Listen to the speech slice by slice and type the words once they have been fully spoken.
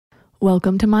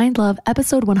Welcome to Mind Love,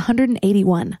 episode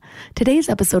 181. Today's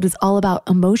episode is all about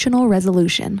emotional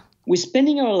resolution. We're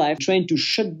spending our life trying to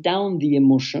shut down the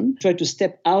emotion, try to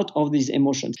step out of these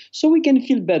emotions so we can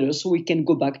feel better, so we can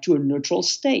go back to a neutral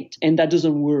state. And that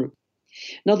doesn't work.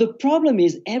 Now, the problem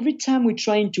is every time we're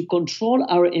trying to control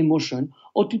our emotion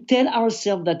or to tell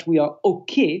ourselves that we are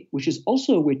okay, which is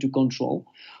also a way to control,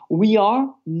 we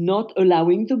are not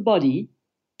allowing the body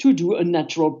to do a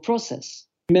natural process.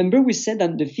 Remember, we said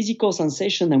that the physical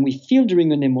sensation that we feel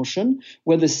during an emotion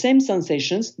were the same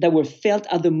sensations that were felt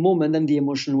at the moment that the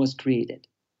emotion was created.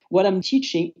 What I'm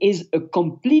teaching is a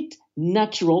complete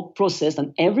natural process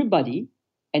that everybody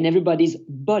and everybody's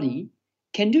body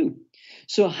can do.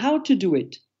 So how to do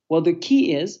it? Well, the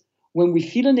key is when we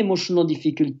feel an emotional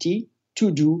difficulty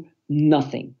to do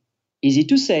nothing. Easy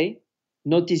to say,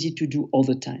 not easy to do all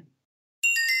the time.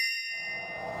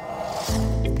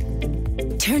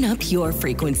 Turn up your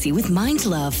frequency with Mind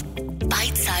Love.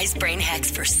 Bite-sized brain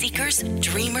hacks for seekers,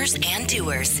 dreamers, and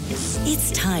doers.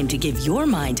 It's time to give your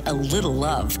mind a little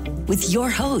love with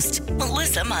your host,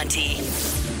 Melissa Monti.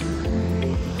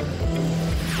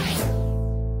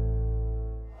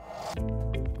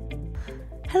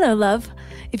 Hello, love.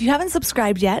 If you haven't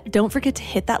subscribed yet, don't forget to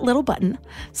hit that little button.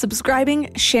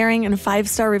 Subscribing, sharing, and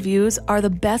 5-star reviews are the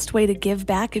best way to give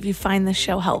back if you find this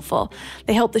show helpful.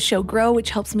 They help the show grow, which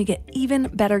helps me get even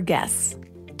better guests.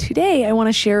 Today, I want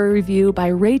to share a review by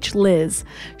Rach Liz.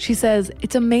 She says,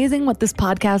 "It's amazing what this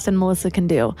podcast and Melissa can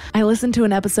do. I listen to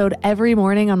an episode every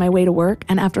morning on my way to work,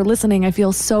 and after listening, I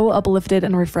feel so uplifted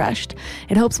and refreshed.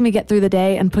 It helps me get through the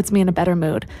day and puts me in a better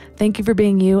mood. Thank you for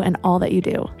being you and all that you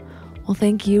do." Well,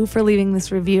 thank you for leaving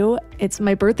this review. It's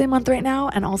my birthday month right now,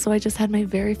 and also I just had my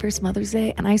very first Mother's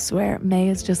Day, and I swear May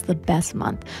is just the best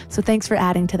month. So thanks for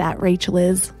adding to that, Rach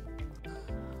Liz.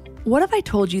 What if I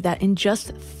told you that in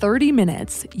just 30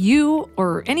 minutes, you,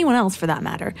 or anyone else for that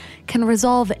matter, can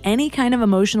resolve any kind of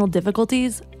emotional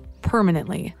difficulties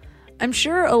permanently? I'm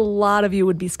sure a lot of you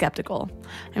would be skeptical.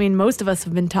 I mean, most of us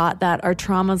have been taught that our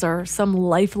traumas are some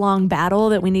lifelong battle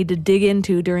that we need to dig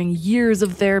into during years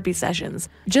of therapy sessions,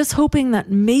 just hoping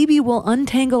that maybe we'll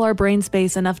untangle our brain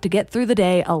space enough to get through the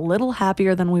day a little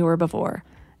happier than we were before.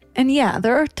 And yeah,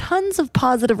 there are tons of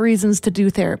positive reasons to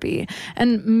do therapy,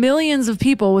 and millions of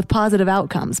people with positive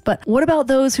outcomes, but what about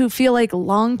those who feel like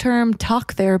long-term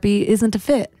talk therapy isn't a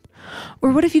fit?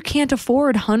 Or what if you can't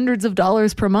afford hundreds of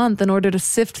dollars per month in order to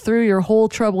sift through your whole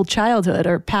troubled childhood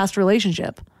or past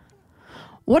relationship?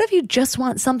 What if you just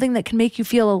want something that can make you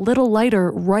feel a little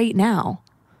lighter right now?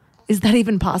 Is that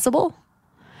even possible?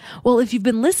 Well, if you've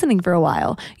been listening for a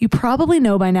while, you probably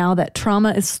know by now that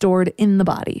trauma is stored in the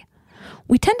body.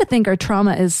 We tend to think our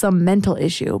trauma is some mental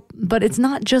issue, but it's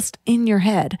not just in your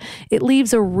head. It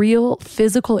leaves a real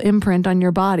physical imprint on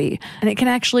your body, and it can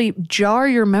actually jar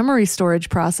your memory storage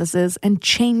processes and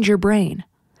change your brain.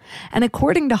 And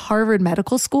according to Harvard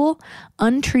Medical School,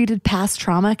 untreated past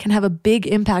trauma can have a big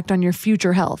impact on your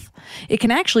future health. It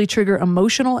can actually trigger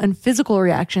emotional and physical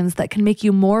reactions that can make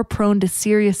you more prone to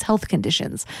serious health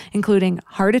conditions, including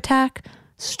heart attack,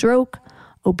 stroke,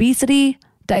 obesity,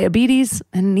 diabetes,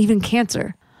 and even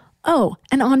cancer. Oh,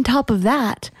 and on top of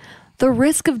that, the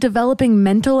risk of developing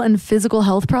mental and physical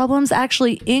health problems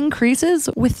actually increases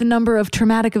with the number of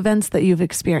traumatic events that you've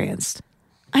experienced.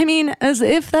 I mean, as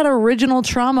if that original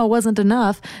trauma wasn't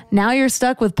enough, now you're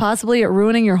stuck with possibly it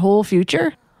ruining your whole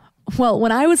future? Well,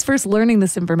 when I was first learning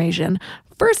this information,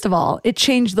 first of all, it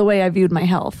changed the way I viewed my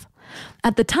health.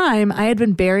 At the time, I had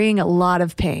been burying a lot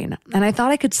of pain, and I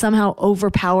thought I could somehow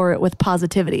overpower it with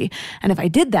positivity, and if I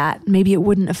did that, maybe it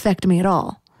wouldn't affect me at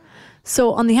all.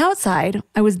 So on the outside,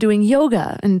 I was doing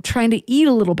yoga and trying to eat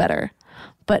a little better,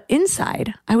 but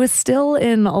inside, I was still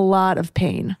in a lot of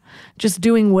pain, just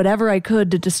doing whatever I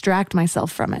could to distract myself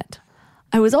from it.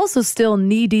 I was also still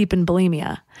knee-deep in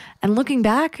bulimia, and looking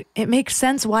back, it makes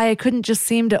sense why I couldn't just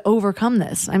seem to overcome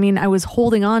this. I mean, I was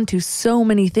holding on to so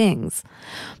many things.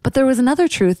 But there was another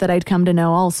truth that I'd come to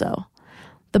know also.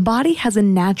 The body has a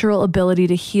natural ability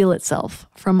to heal itself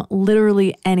from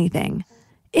literally anything,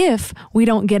 if we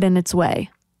don't get in its way.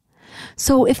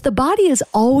 So if the body is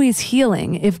always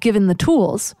healing if given the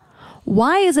tools,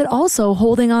 why is it also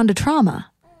holding on to trauma?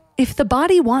 If the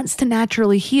body wants to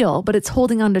naturally heal, but it's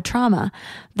holding on to trauma,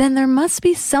 then there must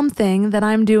be something that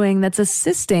I'm doing that's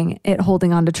assisting it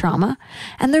holding on to trauma,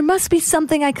 and there must be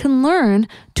something I can learn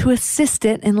to assist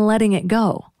it in letting it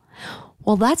go.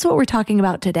 Well, that's what we're talking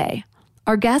about today.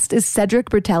 Our guest is Cedric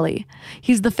Bertelli.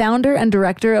 He's the founder and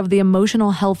director of the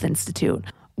Emotional Health Institute,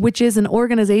 which is an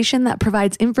organization that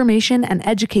provides information and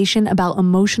education about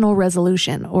emotional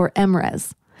resolution, or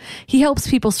EMRES. He helps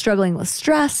people struggling with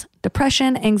stress,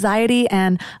 depression, anxiety,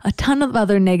 and a ton of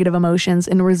other negative emotions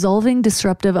in resolving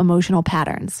disruptive emotional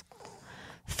patterns.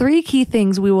 3 key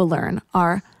things we will learn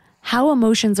are how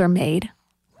emotions are made,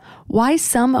 why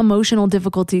some emotional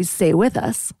difficulties stay with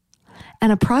us,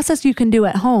 and a process you can do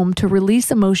at home to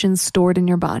release emotions stored in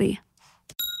your body.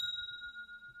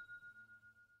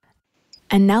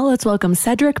 And now let's welcome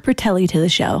Cedric Bertelli to the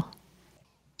show.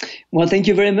 Well, thank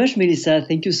you very much, Melissa.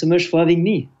 Thank you so much for having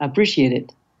me. I appreciate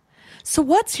it. So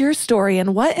what's your story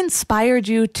and what inspired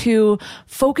you to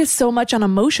focus so much on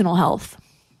emotional health?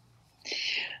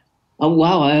 Oh,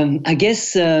 wow. I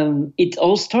guess it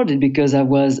all started because I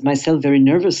was myself very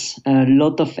nervous, a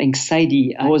lot of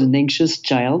anxiety. I was an anxious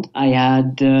child. I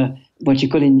had what you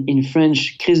call in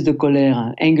French, crise de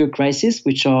colère, anger crisis,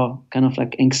 which are kind of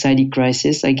like anxiety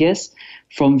crisis, I guess,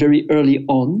 from very early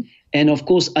on. And of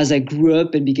course, as I grew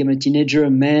up and became a teenager, a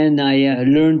man, I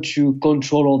learned to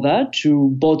control all that, to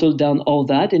bottle down all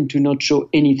that and to not show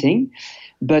anything.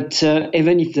 But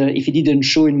even if it didn't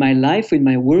show in my life, in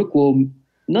my work, well,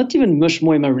 not even much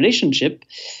more in my relationship,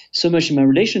 so much in my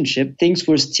relationship, things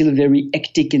were still very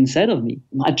hectic inside of me.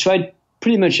 I tried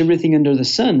pretty much everything under the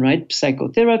sun, right?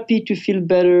 Psychotherapy to feel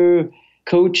better,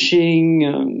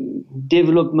 coaching,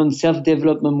 development,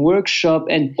 self-development workshop.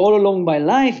 And all along my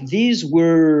life, these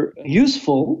were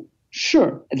useful,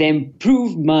 sure. They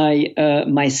improved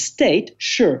my state,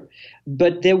 sure.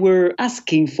 But they were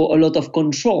asking for a lot of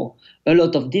control, a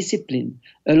lot of discipline,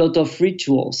 a lot of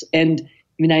rituals. And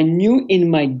I knew in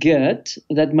my gut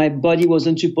that my body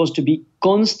wasn't supposed to be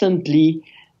constantly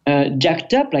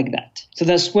jacked up like that. So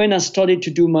that's when I started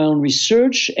to do my own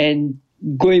research and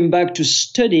going back to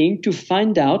studying to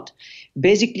find out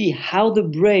basically how the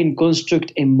brain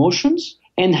constructs emotions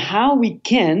and how we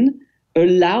can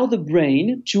allow the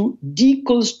brain to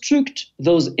deconstruct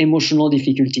those emotional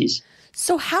difficulties.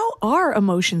 So how are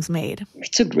emotions made?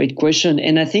 It's a great question.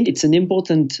 And I think it's an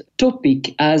important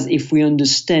topic, as if we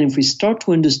start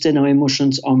to understand how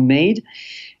emotions are made,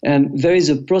 there is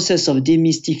a process of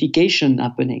demystification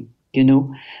happening.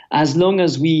 As long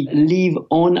as we live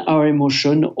on our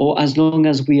emotion, or as long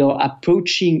as we are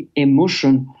approaching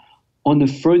emotion on a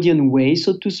Freudian way,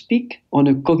 so to speak, on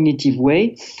a cognitive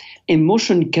way,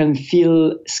 emotion can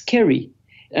feel scary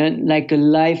and like a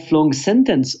lifelong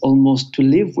sentence almost to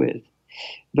live with.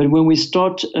 But when we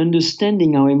start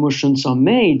understanding how emotions are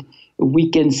made,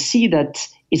 we can see that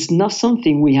it's not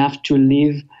something we have to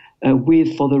live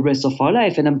with for the rest of our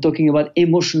life. And I'm talking about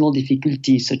emotional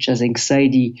difficulties such as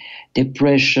anxiety,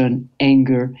 depression,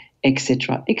 anger,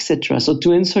 etc., etc. So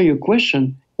to answer your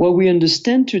question, what we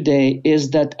understand today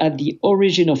is that at the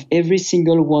origin of every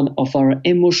single one of our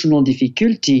emotional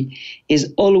difficulty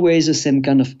is always the same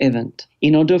kind of event.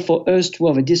 In order for us to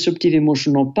have a disruptive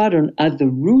emotional pattern, at the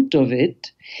root of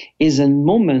it is a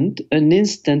moment, an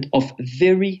instant of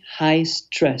very high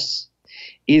stress,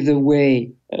 either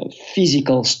way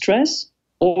physical stress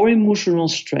or emotional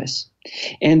stress.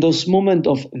 And those moments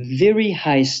of very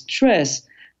high stress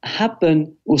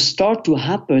happen, or start to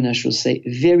happen, I should say,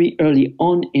 very early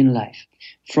on in life.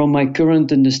 From my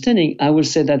current understanding, I will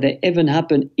say that they even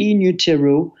happen in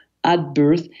utero, at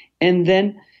birth, and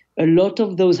then a lot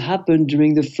of those happen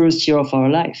during the first year of our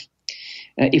life.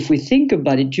 If we think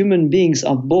about it, human beings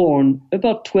are born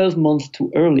about 12 months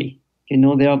too early.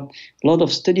 There are a lot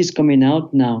of studies coming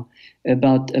out now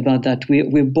about that.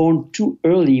 We're born too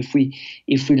early.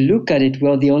 If we look at it,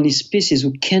 we're the only species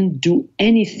who can't do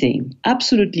anything,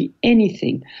 absolutely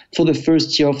anything, for the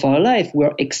first year of our life.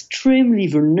 We're extremely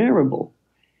vulnerable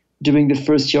during the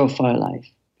first year of our life.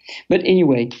 But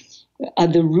anyway,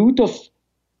 at the root of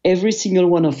every single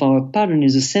one of our pattern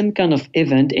is the same kind of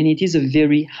event, and it is a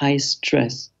very high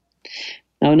stress.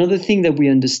 Now, another thing that we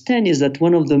understand is that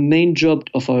one of the main jobs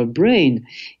of our brain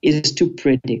is to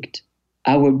predict.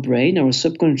 Our brain, our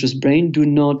subconscious brain, do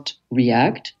not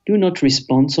react, do not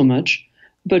respond so much,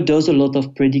 but does a lot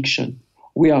of prediction.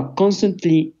 We are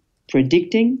constantly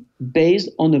predicting based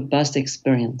on a past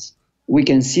experience. We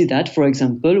can see that, for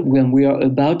example, when we are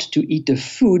about to eat a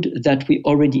food that we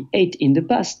already ate in the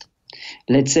past.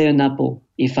 Let's say an apple.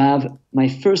 If I have my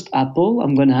first apple,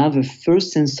 I'm going to have a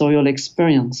first sensorial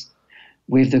experience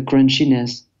with the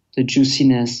crunchiness, the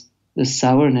juiciness, the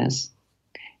sourness.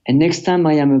 And next time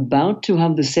I am about to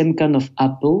have the same kind of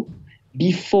apple,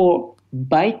 before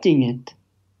biting it,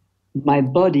 my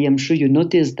body, I'm sure you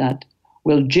noticed that,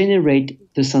 will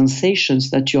generate the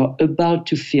sensations that you're about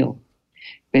to feel.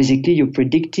 Basically, you're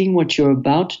predicting what you're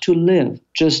about to live,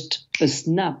 just a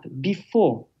snap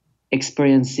before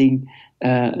experiencing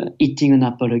eating an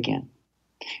apple again.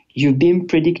 You've been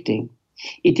predicting.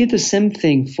 It is the same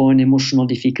thing for an emotional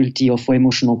difficulty or for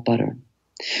emotional pattern.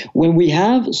 When we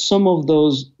have some of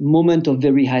those moments of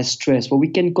very high stress, what we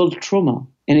can call trauma,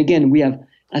 and again, we have,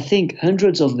 I think,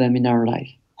 hundreds of them in our life.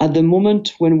 At the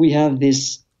moment when we have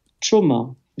this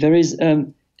trauma, there is a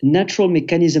natural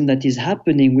mechanism that is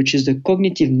happening, which is the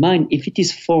cognitive mind, if it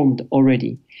is formed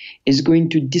already, is going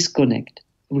to disconnect.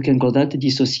 We can call that a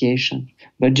dissociation.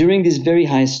 But during this very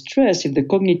high stress, if the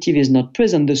cognitive is not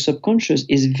present, the subconscious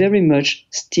is very much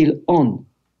still on,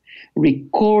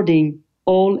 recording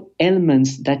all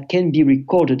elements that can be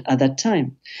recorded at that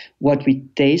time. What we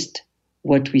taste,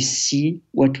 what we see,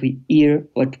 what we hear,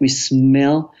 what we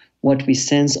smell, what we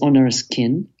sense on our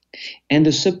skin. And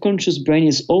the subconscious brain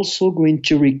is also going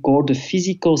to record the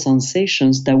physical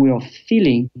sensations that we are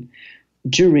feeling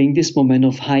during this moment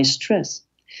of high stress.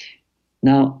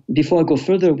 Now, before I go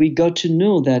further, we got to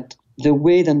know that the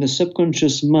way that the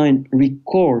subconscious mind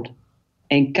record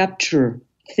and capture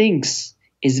things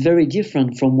is very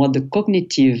different from what the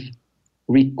cognitive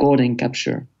record and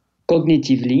capture.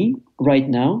 Cognitively, right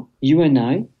now, you and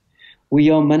I, we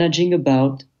are managing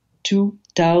about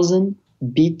 2,000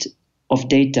 bits of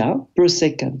data per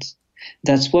second.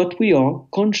 That's what we are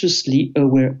consciously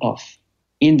aware of.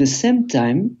 In the same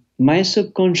time, my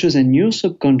subconscious and your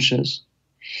subconscious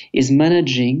is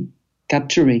managing,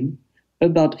 capturing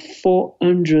about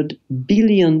 400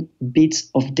 billion bits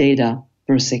of data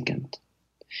per second.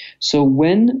 So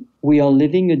when we are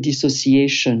living a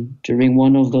dissociation during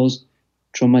one of those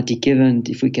traumatic events,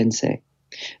 if we can say,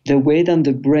 the way that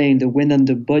the brain, the way that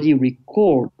the body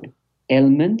record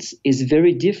elements is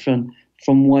very different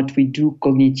from what we do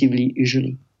cognitively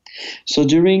usually. So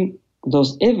during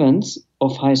those events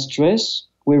of high stress,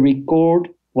 we record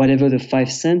whatever the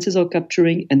five senses are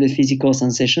capturing and the physical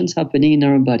sensations happening in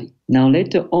our body. Now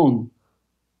later on,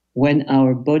 when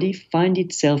our body finds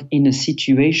itself in a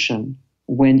situation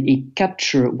when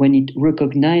it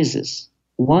recognizes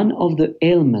one of the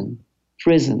ailments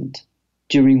present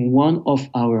during one of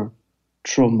our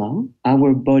trauma,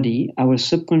 our body, our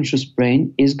subconscious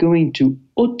brain is going to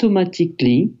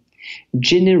automatically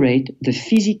generate the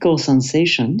physical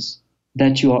sensations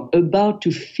that you are about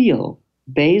to feel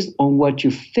based on what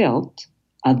you felt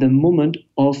at the moment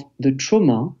of the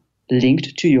trauma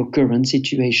linked to your current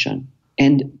situation.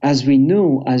 And as we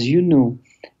know, as you know,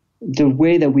 the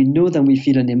way that we know that we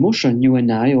feel an emotion, you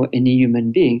and I or any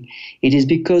human being, it is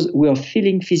because we are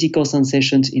feeling physical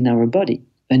sensations in our body.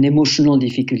 An emotional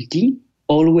difficulty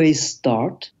always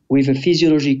starts with a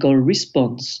physiological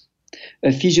response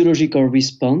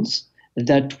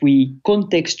that we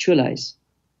contextualize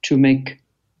to make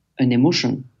an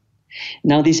emotion.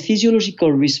 Now, this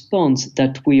physiological response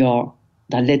that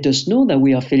let us know that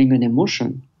we are feeling an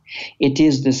emotion, it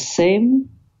is the same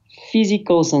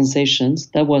physical sensations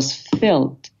that was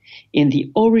felt in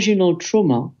the original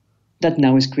trauma that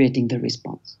now is creating the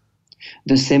response.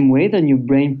 The same way that your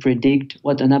brain predicts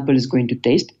what an apple is going to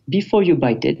taste before you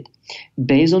bite it,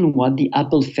 based on what the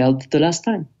apple felt the last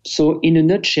time. So in a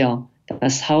nutshell,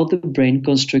 that's how the brain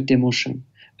constructs emotion.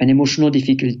 An emotional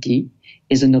difficulty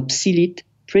is an obsolete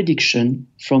prediction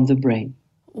from the brain.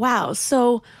 Wow.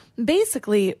 So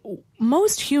basically,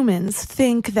 most humans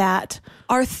think that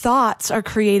our thoughts are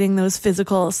creating those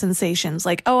physical sensations.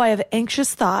 Like, oh, I have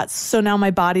anxious thoughts, so now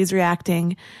my body's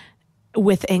reacting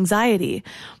with anxiety.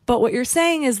 But what you're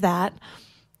saying is that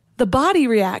the body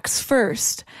reacts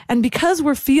first. And because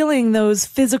we're feeling those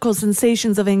physical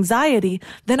sensations of anxiety,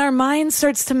 then our mind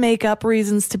starts to make up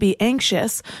reasons to be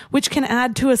anxious, which can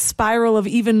add to a spiral of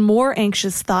even more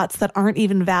anxious thoughts that aren't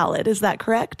even valid. Is that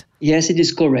correct? Yes, it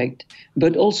is correct.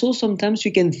 But also sometimes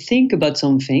you can think about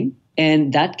something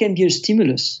and that can be a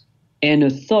stimulus. And a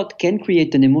thought can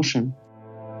create an emotion.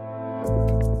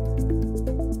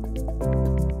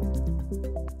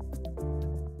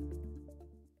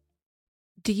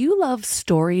 Do you love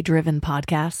story-driven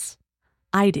podcasts?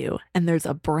 I do, and there's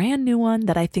a brand new one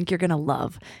that I think you're going to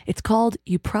love. It's called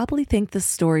You Probably Think This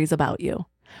Story's About You.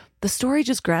 The story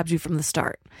just grabs you from the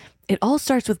start. It all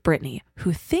starts with Brittany,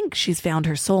 who thinks she's found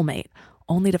her soulmate,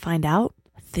 only to find out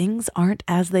things aren't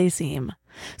as they seem.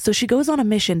 So she goes on a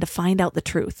mission to find out the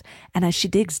truth, and as she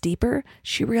digs deeper,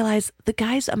 she realizes the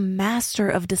guy's a master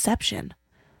of deception.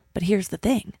 But here's the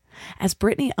thing. As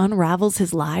Brittany unravels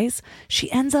his lies,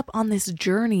 she ends up on this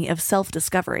journey of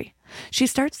self-discovery. She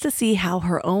starts to see how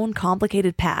her own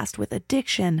complicated past with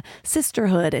addiction,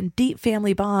 sisterhood, and deep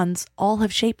family bonds all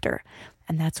have shaped her.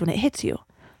 And that's when it hits you.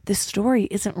 This story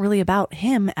isn't really about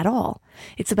him at all.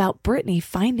 It's about Brittany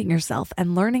finding herself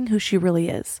and learning who she really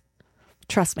is.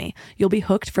 Trust me, you'll be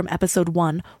hooked from episode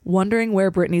 1, wondering where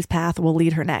Brittany's path will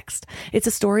lead her next. It's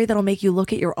a story that'll make you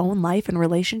look at your own life and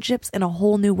relationships in a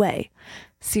whole new way.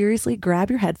 Seriously, grab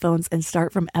your headphones and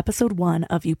start from episode 1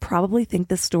 of You Probably Think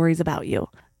This Story's About You.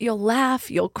 You'll laugh,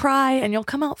 you'll cry, and you'll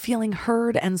come out feeling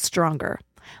heard and stronger.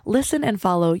 Listen and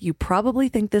follow You Probably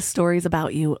Think This Story's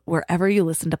About You wherever you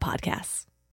listen to podcasts.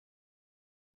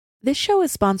 This show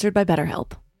is sponsored by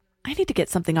BetterHelp. I need to get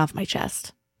something off my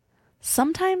chest.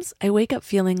 Sometimes I wake up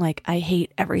feeling like I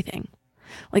hate everything.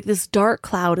 Like this dark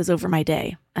cloud is over my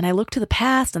day, and I look to the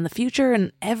past and the future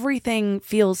and everything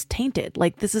feels tainted,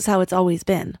 like this is how it's always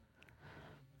been.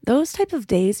 Those type of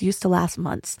days used to last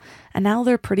months, and now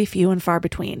they're pretty few and far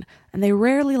between, and they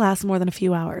rarely last more than a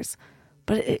few hours.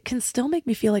 But it can still make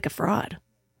me feel like a fraud.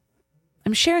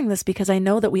 I'm sharing this because I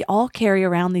know that we all carry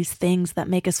around these things that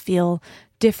make us feel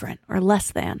different or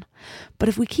less than. But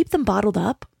if we keep them bottled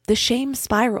up, the shame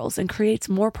spirals and creates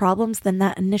more problems than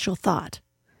that initial thought.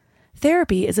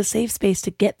 Therapy is a safe space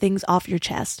to get things off your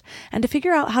chest and to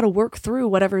figure out how to work through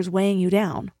whatever's weighing you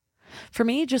down. For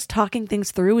me, just talking things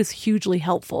through is hugely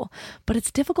helpful, but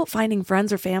it's difficult finding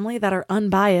friends or family that are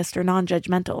unbiased or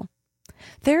non-judgmental.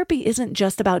 Therapy isn't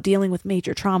just about dealing with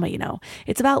major trauma,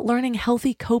 It's about learning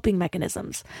healthy coping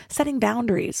mechanisms, setting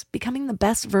boundaries, becoming the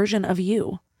best version of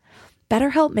you.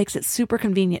 BetterHelp makes it super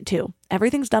convenient too.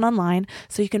 Everything's done online,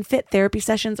 so you can fit therapy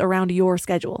sessions around your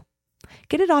schedule.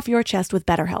 Get it off your chest with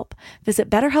BetterHelp. Visit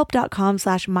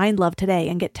betterhelp.com/mindlove today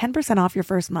and get 10% off your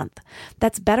first month.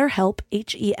 That's BetterHelp,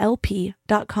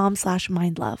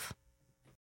 HELP.com/mindlove.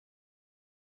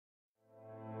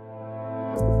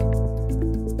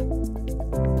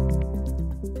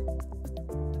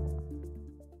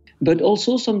 But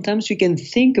also sometimes you can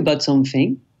think about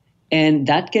something and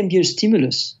that can be a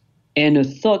stimulus, and a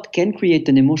thought can create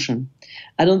an emotion.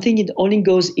 I don't think it only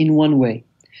goes in one way.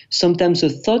 Sometimes a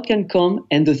thought can come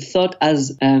and the thought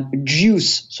has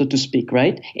juice, so to speak,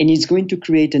 right? And it's going to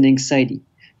create an anxiety.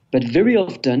 But very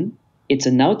often it's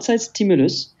an outside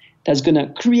stimulus that's going to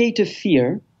create a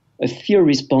fear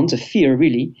response, a fear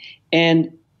really.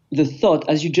 And the thought,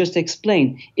 as you just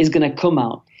explained, is going to come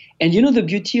out. And the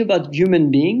beauty about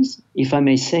human beings, if I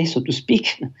may say so to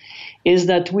speak, is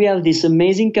that we have this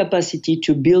amazing capacity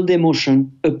to build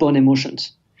emotion upon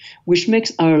emotions, which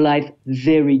makes our life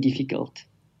very difficult.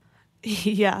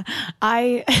 Yeah,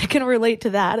 I can relate to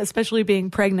that, especially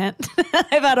being pregnant.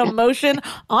 I've had emotion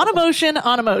on emotion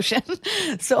on emotion.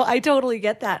 So I totally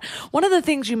get that. One of the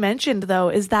things you mentioned, though,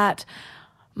 is that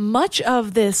much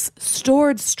of this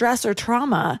stored stress or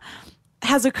trauma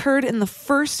has occurred in the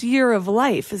first year of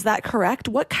life. Is that correct?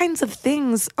 What kinds of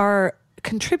things are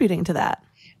contributing to that?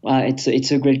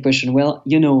 It's a great question. Well,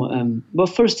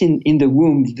 first in the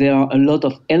womb, there are a lot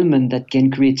of elements that can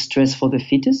create stress for the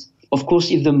fetus. Of course,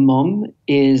 if the mom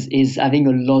is having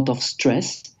a lot of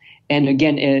stress, and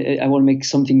again, I want to make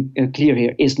something clear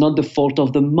here, it's not the fault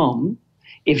of the mom.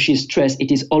 If she's stressed,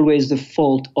 it is always the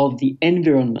fault of the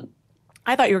environment.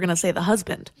 I thought you were going to say the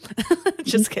husband.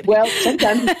 Just kidding. Well,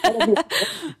 sometimes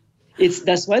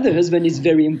that's why the husband is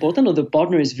very important, or the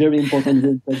partner is very important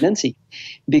in pregnancy,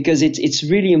 because it's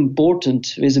really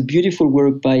important. There's a beautiful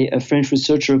work by a French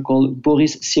researcher called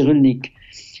Boris Cyrulnik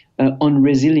on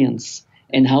resilience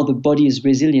and how the body is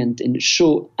resilient, and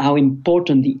show how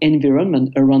important the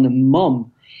environment around a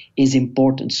mom is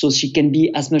important, so she can be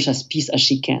as much at peace as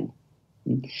she can.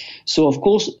 So, of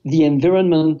course, the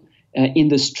environment in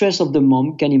the stress of the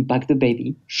mom can impact the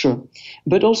baby, sure.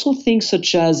 But also things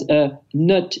such as a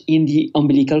nut in the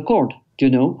umbilical cord,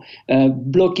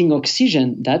 blocking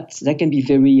oxygen, that can be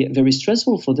very, very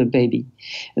stressful for the baby.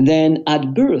 Then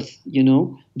at birth,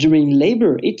 during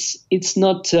labor, it's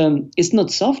not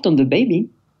soft on the baby.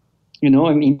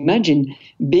 Imagine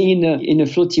being in a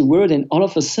floaty world and all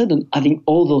of a sudden having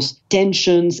all those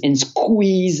tensions and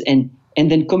squeeze and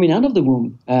then coming out of the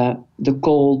womb, the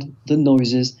cold, the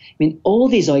noises. All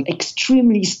these are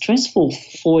extremely stressful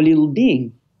for a little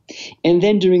being. And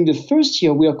then during the first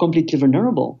year, we are completely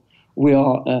vulnerable.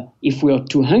 If we are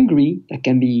too hungry, that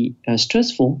can be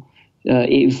stressful.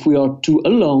 If we are too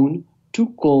alone,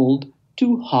 too cold,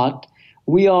 too hot,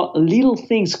 we are little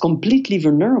things completely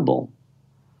vulnerable.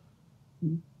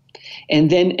 And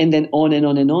then on and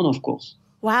on and on, of course.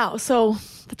 Wow. So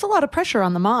that's a lot of pressure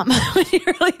on the mom when you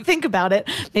really think about it.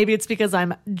 Maybe it's because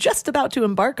I'm just about to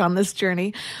embark on this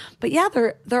journey. But yeah,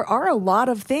 there are a lot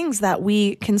of things that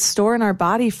we can store in our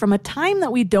body from a time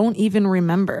that we don't even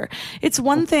remember. It's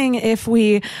one thing if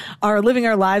we are living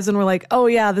our lives and we're like, oh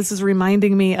yeah, this is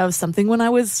reminding me of something when I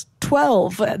was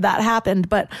 12 that happened.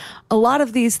 But a lot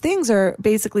of these things are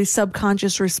basically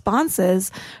subconscious responses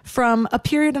from a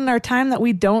period in our time that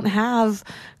we don't have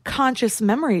conscious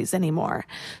memories anymore.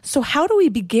 So how do we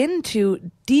begin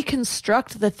to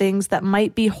deconstruct the things that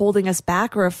might be holding us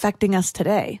back or affecting us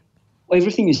today?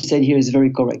 Everything you said here is very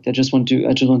correct. I just want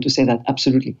to say that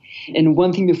absolutely. And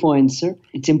one thing before I answer,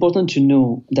 it's important to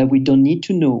know that we don't need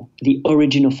to know the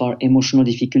origin of our emotional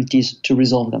difficulties to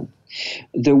resolve them.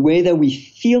 The way that we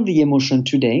feel the emotion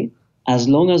today, as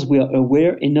long as we are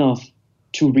aware enough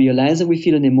to realize that we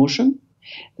feel an emotion,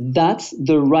 that's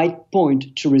the right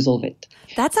point to resolve it.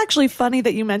 That's actually funny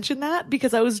that you mentioned that,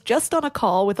 because I was just on a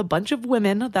call with a bunch of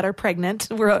women that are pregnant.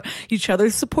 We're each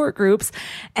other's support groups.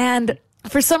 And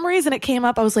for some reason it came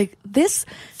up. I was like,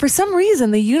 for some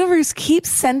reason, the universe keeps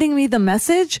sending me the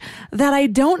message that I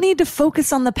don't need to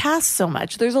focus on the past so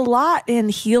much. There's a lot in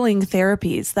healing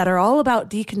therapies that are all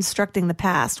about deconstructing the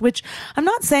past, which I'm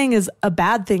not saying is a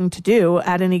bad thing to do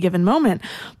at any given moment,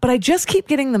 but I just keep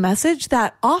getting the message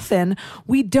that often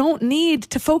we don't need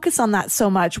to focus on that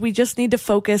so much. We just need to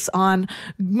focus on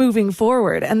moving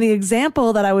forward. And the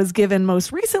example that I was given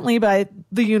most recently by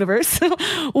the universe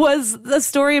was the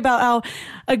story about how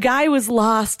a guy was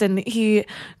lost and he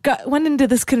went into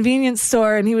this convenience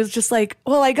store and he was just like,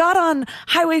 well, I got on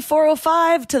Highway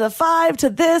 405 to the 5 to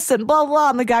this and blah, blah.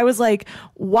 And the guy was like,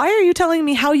 why are you telling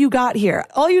me how you got here?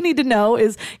 All you need to know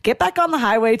is get back on the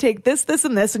highway, take this, this,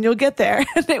 and this, and you'll get there.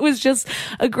 And it was just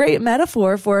a great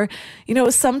metaphor for,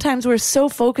 sometimes we're so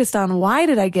focused on why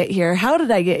did I get here? How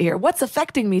did I get here? What's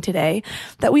affecting me today?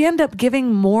 That we end up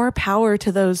giving more power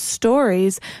to those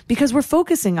stories because we're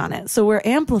focusing on it. So we're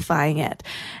amplifying it.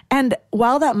 And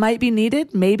while that might be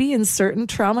needed, maybe in certain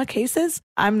trauma cases,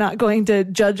 I'm not going to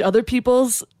judge other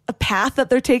people's path that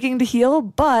they're taking to heal.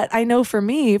 But I know for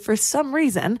me, for some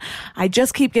reason, I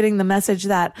just keep getting the message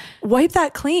that wipe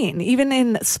that clean. Even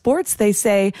in sports, they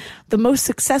say the most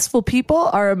successful people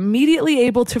are immediately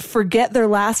able to forget their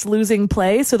last losing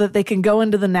play so that they can go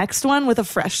into the next one with a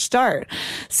fresh start.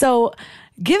 So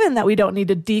given that we don't need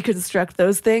to deconstruct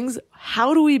those things,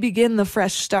 how do we begin the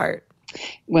fresh start?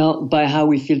 Well, by how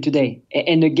we feel today.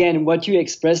 And again, what you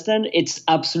expressed then, it's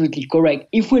absolutely correct.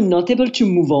 If we're not able to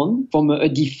move on from a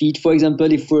defeat, for example,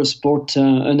 if we're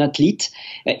an athlete,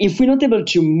 if we're not able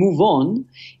to move on,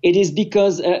 it is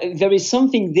because there is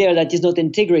something there that is not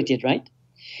integrated, right?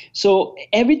 So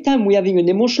every time we're having an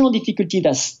emotional difficulty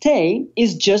that stays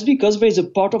is just because there is a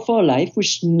part of our life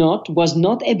which was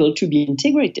not able to be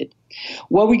integrated.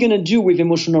 What we're going to do with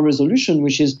emotional resolution,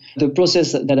 which is the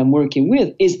process that I'm working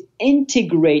with, is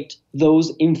integrate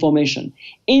those information,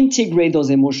 integrate those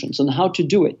emotions. And how to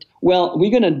do it? Well,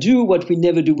 we're going to do what we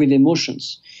never do with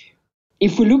emotions.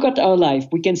 If we look at our life,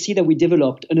 we can see that we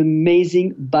developed an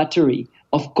amazing battery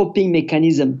of coping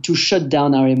mechanism to shut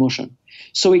down our emotion.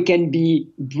 So it can be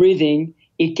breathing,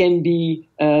 it can be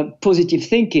positive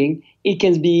thinking, it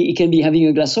can be having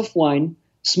a glass of wine,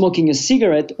 smoking a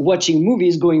cigarette, watching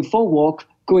movies, going for a walk,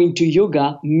 going to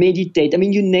yoga, meditate. I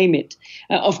mean, you name it.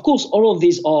 Of course, all of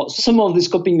these some of these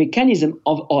coping mechanisms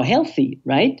are healthy,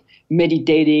 right?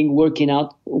 Meditating, working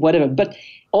out, whatever. But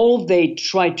all they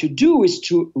try to do is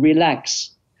to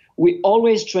relax. We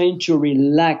always trying to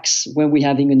relax when we're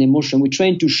having an emotion. We're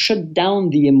trying to shut down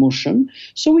the emotion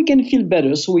so we can feel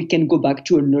better, so we can go back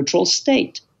to a neutral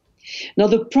state. Now,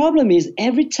 the problem is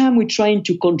every time we're trying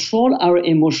to control our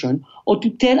emotion or to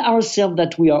tell ourselves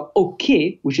that we are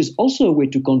okay, which is also a way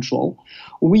to control,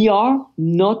 we are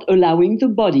not allowing the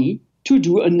body to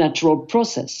do a natural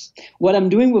process. What I'm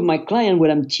doing with my client,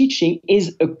 what I'm teaching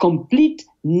is a complete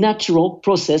natural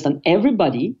process that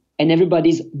everybody and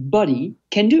everybody's body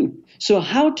can do. So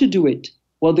how to do it?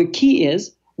 Well, the key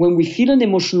is when we feel an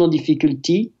emotional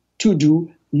difficulty to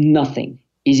do nothing.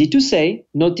 Easy to say,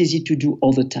 not easy to do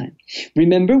all the time.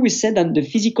 Remember, we said that the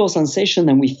physical sensation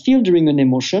that we feel during an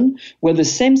emotion were the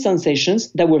same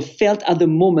sensations that were felt at the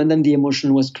moment that the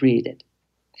emotion was created.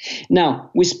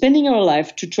 Now, we're spending our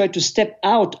life to try to step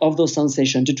out of those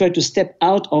sensations, to try to step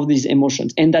out of these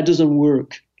emotions, and that doesn't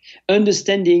work.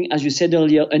 Understanding, as you said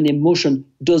earlier, an emotion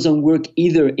doesn't work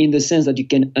either in the sense that you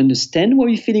can understand why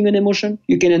you're feeling an emotion.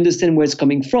 You can understand where it's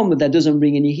coming from, but that doesn't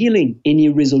bring any healing, any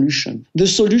resolution. The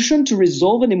solution to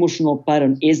resolve an emotional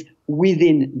pattern is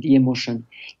within the emotion,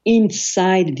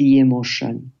 inside the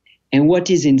emotion. And what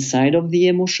is inside of the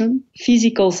emotion?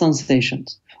 Physical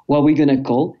sensations, what we're going to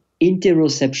call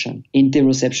interoception.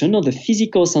 Interoception are the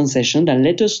physical sensation that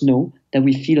let us know that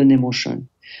we feel an emotion.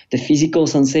 The physical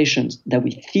sensations that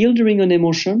we feel during an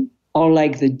emotion are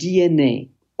like the DNA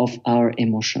of our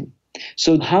emotion.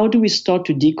 So how do we start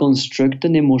to deconstruct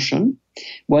an emotion?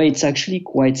 Well, it's actually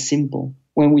quite simple.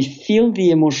 When we feel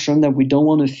the emotion that we don't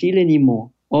want to feel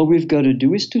anymore, all we've got to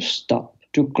do is to stop,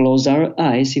 to close our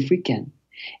eyes if we can,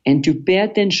 and to pay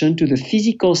attention to the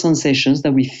physical sensations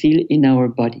that we feel in our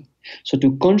body. So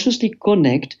to consciously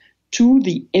connect to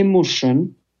the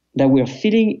emotion that we're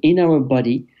feeling in our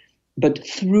body, but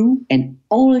through and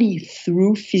only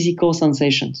through physical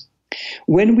sensations.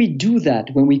 When we do that,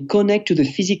 when we connect to the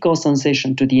physical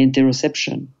sensation, to the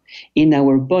interoception in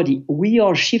our body, we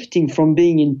are shifting from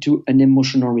being into an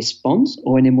emotional response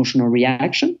or an emotional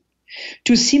reaction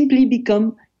to simply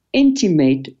become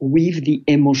intimate with the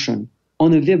emotion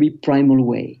on a very primal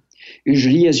way.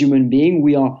 Usually as human beings,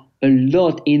 we are a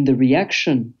lot in the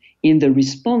reaction, in the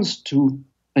response to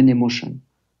an emotion.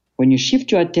 When you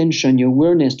shift your attention, your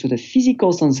awareness to the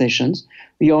physical sensations,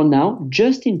 you are now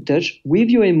just in touch with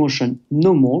your emotion,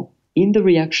 no more in the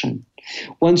reaction.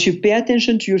 Once you pay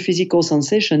attention to your physical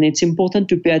sensation, it's important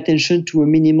to pay attention to a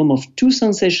minimum of 2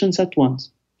 sensations at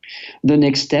once. The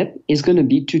next step is going to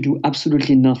be to do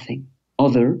absolutely nothing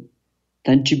other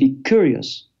than to be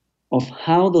curious of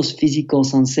how those physical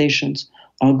sensations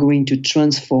are going to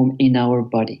transform in our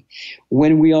body.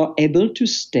 When we are able to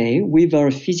stay with our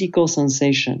physical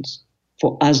sensations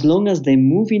for as long as they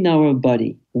move in our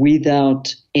body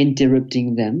without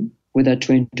interrupting them, without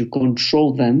trying to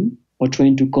control them or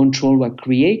trying to control what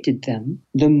created them,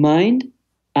 the mind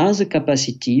has a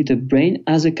capacity, the brain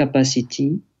has a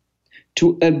capacity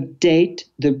to update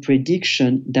the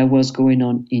prediction that was going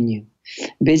on in you.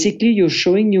 Basically, you're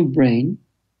showing your brain,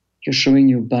 you're showing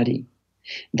your body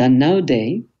that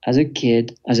nowadays, as a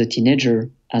kid, as a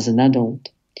teenager, as an adult,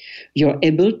 you're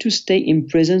able to stay in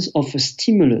presence of a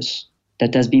stimulus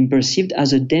that has been perceived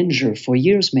as a danger for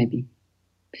years maybe.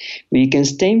 But you can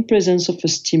stay in presence of a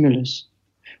stimulus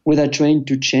without trying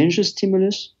to change the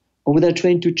stimulus or without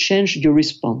trying to change your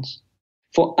response,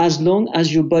 for as long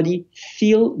as your body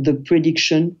feels the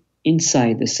prediction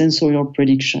inside, the sensorial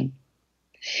prediction.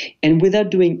 And without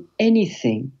doing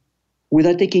anything,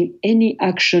 without taking any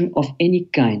action of any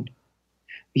kind,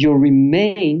 you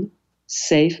remain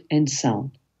safe and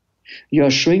sound. You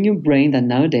are showing your brain that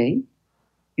nowadays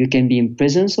you can be in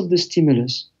presence of the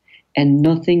stimulus and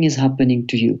nothing is happening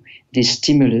to you. This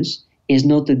stimulus is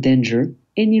not a danger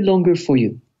any longer for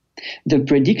you. The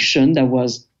prediction that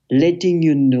was letting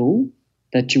you know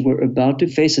that you were about to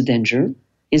face a danger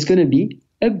is going to be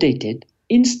updated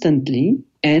instantly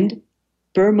and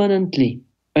permanently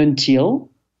until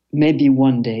maybe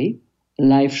one day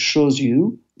life shows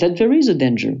you that there is a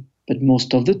danger. But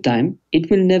most of the time, it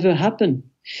will never happen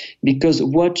because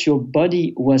what your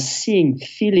body was seeing,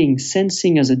 feeling,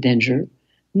 sensing as a danger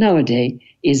nowadays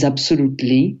is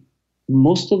absolutely,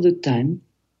 most of the time,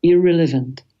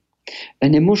 irrelevant.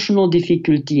 An emotional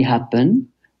difficulty happens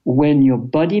when your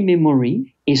body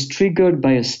memory is triggered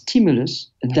by a stimulus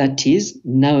that is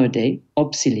nowadays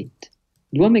obsolete.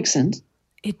 Do that make sense?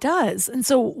 It does. And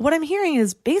so what I'm hearing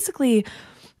is basically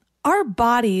our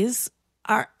bodies,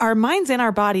 our minds and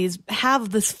our bodies have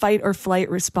this fight or flight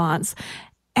response.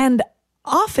 And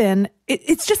often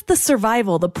it's just the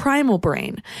survival, the primal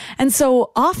brain. And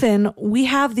so often we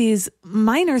have these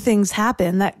minor things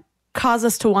happen that cause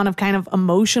us to want to kind of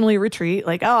emotionally retreat,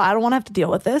 like, oh, I don't want to have to deal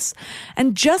with this.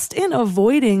 And just in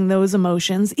avoiding those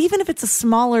emotions, even if it's a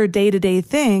smaller day-to-day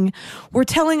thing, we're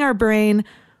telling our brain,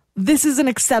 this is an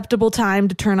acceptable time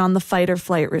to turn on the fight or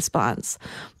flight response.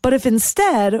 But if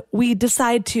instead we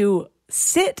decide to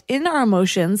sit in our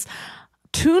emotions,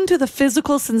 tune to the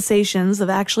physical sensations of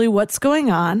actually what's going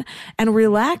on and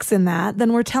relax in that,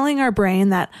 then we're telling our brain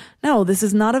that, no, this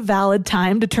is not a valid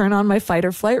time to turn on my fight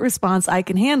or flight response. I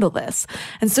can handle this.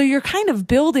 And so you're kind of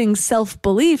building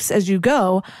self-beliefs as you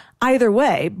go either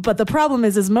way. But the problem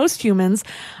is most humans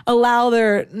allow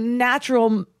their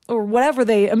natural or whatever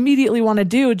they immediately want to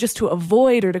do just to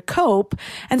avoid or to cope.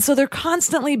 And so they're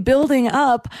constantly building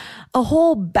up a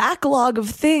whole backlog of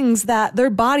things that their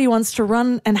body wants to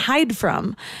run and hide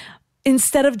from,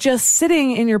 instead of just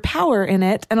sitting in your power in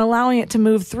it and allowing it to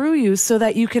move through you so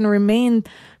that you can remain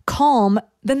calm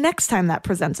the next time that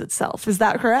presents itself. Is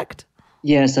that correct?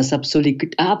 Yes, that's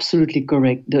absolutely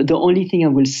correct. The only thing I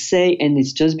will say, and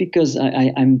it's just because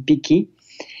I'm picky,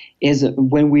 is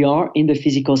when we are in the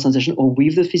physical sensation or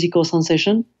with the physical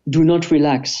sensation, do not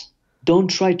relax. Don't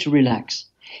try to relax.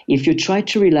 If you try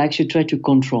to relax, you try to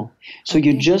control. So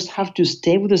you just have to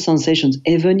stay with the sensations,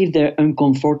 even if they're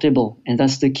uncomfortable. And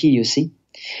that's the key, you see.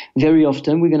 Very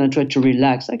often we're going to try to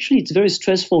relax. Actually, it's very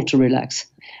stressful to relax.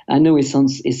 I know it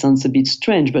sounds a bit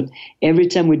strange, but every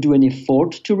time we do an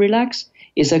effort to relax,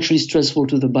 it's actually stressful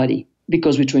to the body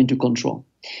because we're trying to control.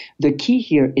 The key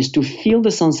here is to feel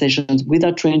the sensations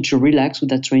without trying to relax,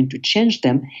 without trying to change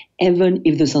them, even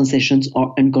if the sensations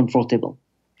are uncomfortable.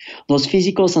 Those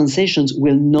physical sensations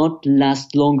will not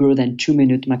last longer than 2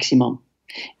 minutes maximum.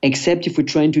 except if we're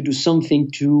trying to do something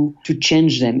to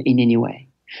change them in any way.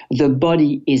 The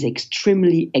body is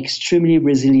extremely, extremely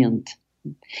resilient.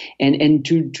 And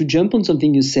to jump on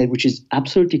something you said, which is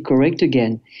absolutely correct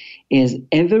again, is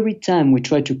every time we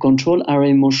try to control our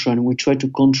emotion, we try to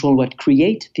control what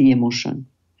creates the emotion,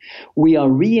 we are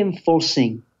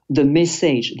reinforcing the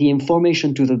message, the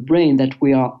information to the brain that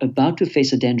we are about to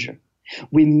face a danger.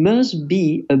 We must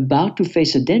be about to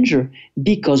face a danger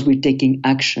because we're taking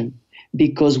action,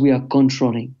 because we are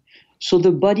controlling. So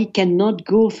the body cannot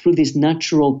go through this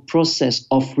natural process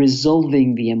of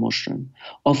resolving the emotion,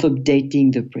 of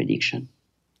updating the prediction.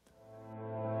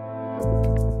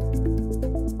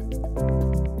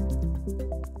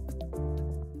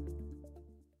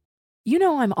 You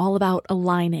know I'm all about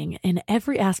aligning in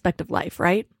every aspect of life,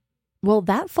 right? Well,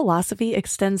 that philosophy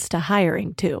extends to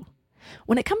hiring too.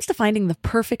 When it comes to finding the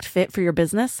perfect fit for your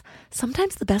business,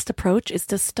 sometimes the best approach is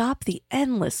to stop the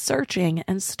endless searching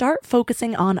and start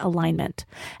focusing on alignment.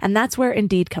 And that's where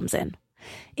Indeed comes in.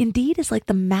 Indeed is like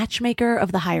the matchmaker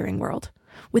of the hiring world.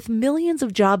 With millions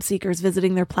of job seekers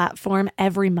visiting their platform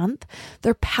every month,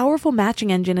 their powerful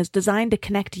matching engine is designed to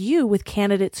connect you with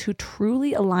candidates who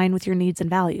truly align with your needs and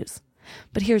values.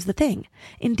 But here's the thing.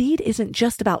 Indeed isn't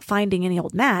just about finding any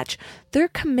old match. They're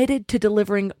committed to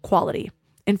delivering quality.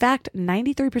 In fact,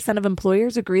 93% of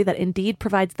employers agree that Indeed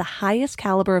provides the highest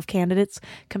caliber of candidates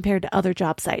compared to other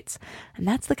job sites. And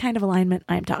that's the kind of alignment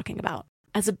I'm talking about.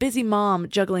 As a busy mom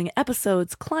juggling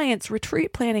episodes, clients,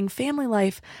 retreat planning, family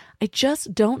life, I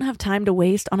just don't have time to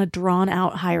waste on a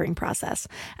drawn-out hiring process.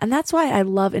 And that's why I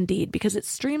love Indeed, because it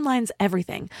streamlines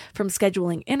everything from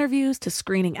scheduling interviews to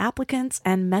screening applicants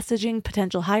and messaging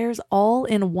potential hires all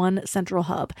in one central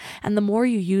hub. And the more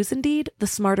you use Indeed, the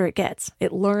smarter it gets.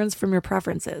 It learns from your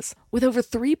preferences. With over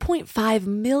 3.5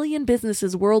 million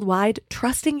businesses worldwide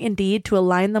trusting Indeed to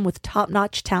align them with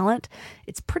top-notch talent,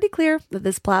 it's pretty clear that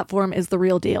this platform is the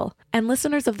real deal. And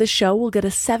listeners of this show will get a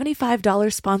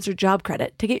 $75 sponsored job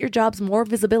credit to get your jobs more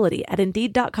visibility at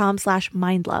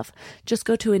Indeed.com/mindlove. Just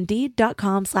go to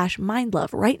Indeed.com/mindlove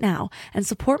right now and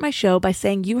support my show by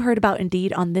saying you heard about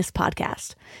Indeed on this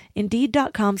podcast.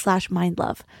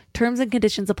 Indeed.com/mindlove. Terms and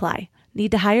conditions apply.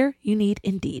 Need to hire? You need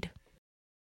Indeed.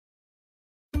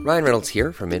 Ryan Reynolds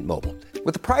here from Mint Mobile.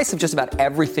 With the price of just about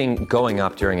everything going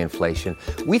up during inflation,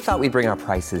 we thought we'd bring our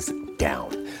prices down.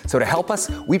 So to help us,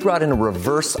 we brought in a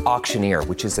reverse auctioneer,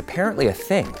 which is apparently a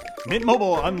thing. Mint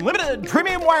Mobile Unlimited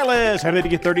Premium Wireless. How to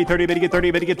get 30, 30, bit to get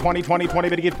 30, bit to get 20, 20, 20,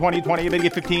 bit to get 20, 20, bit to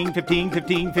get 15, 15,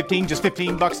 15, 15, just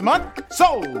 $15 a month?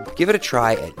 Sold! Give it a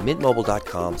try at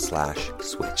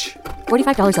mintmobile.com/switch.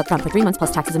 $45 up front for 3 months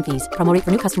plus taxes and fees. Promo rate for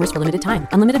new customers for limited time.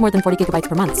 Unlimited more than 40 gigabytes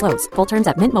per month. Slows full terms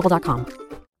at mintmobile.com.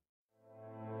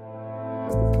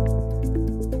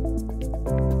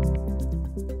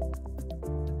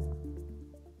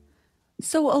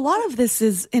 So a lot of this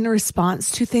is in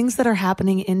response to things that are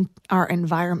happening in our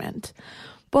environment.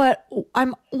 But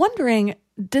I'm wondering,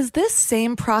 does this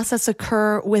same process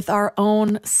occur with our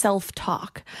own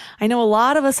self-talk? I know a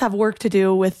lot of us have work to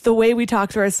do with the way we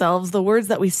talk to ourselves, the words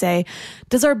that we say.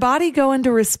 Does our body go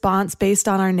into response based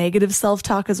on our negative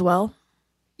self-talk as well?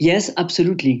 Yes,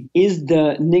 absolutely. Is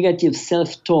the negative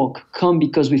self-talk come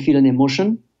because we feel an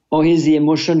emotion? Or is the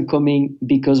emotion coming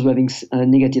because we're having a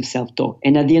negative self-talk?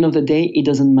 And at the end of the day, it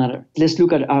doesn't matter. Let's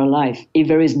look at our life. If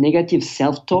there is negative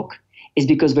self-talk, it's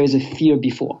because there is a fear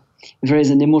before. There is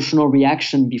an emotional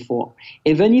reaction before.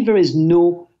 Even if there is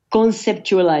no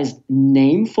conceptualized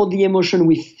name for the emotion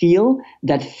we feel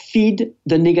that feed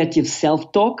the negative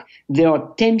self-talk, there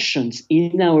are tensions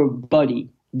in our body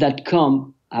that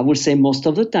come, I would say most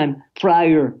of the time,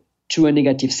 prior to a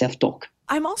negative self-talk.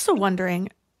 I'm also wondering,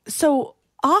 so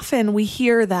often we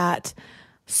hear that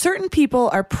certain people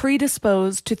are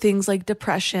predisposed to things like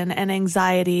depression and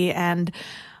anxiety and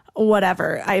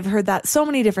whatever. I've heard that so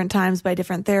many different times by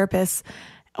different therapists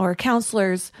or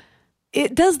counselors.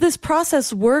 Does this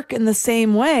process work in the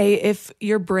same way if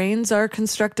your brains are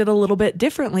constructed a little bit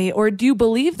differently? Or do you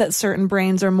believe that certain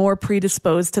brains are more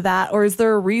predisposed to that? Or is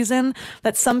there a reason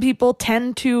that some people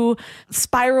tend to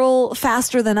spiral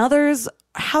faster than others?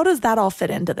 How does that all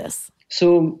fit into this?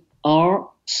 So are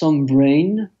some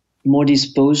brain more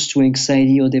disposed to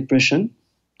anxiety or depression?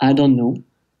 I don't know.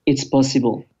 It's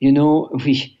possible. You know,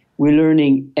 we're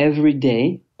learning every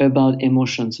day about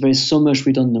emotions. There is so much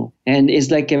we don't know. And it's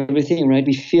like everything, right?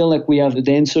 We feel like we have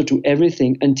the answer to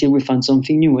everything until we find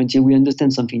something new, until we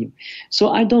understand something new. So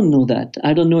I don't know that.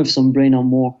 I don't know if some brain are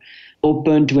more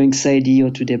open to anxiety or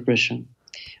to depression.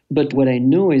 But what I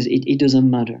know is it doesn't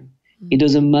matter. It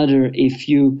doesn't matter if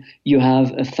you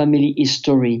have a family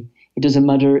history. It doesn't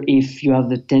matter if you have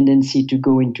the tendency to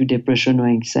go into depression or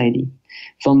anxiety.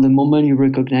 From the moment you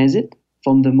recognize it,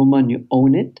 from the moment you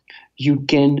own it, you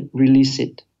can release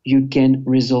it. You can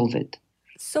resolve it.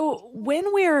 So when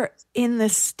we're in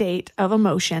this state of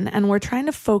emotion and we're trying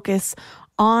to focus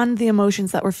on the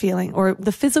emotions that we're feeling or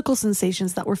the physical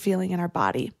sensations that we're feeling in our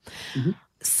body,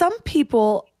 some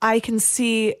people I can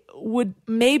see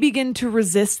may begin to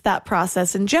resist that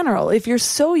process in general. If you're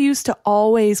so used to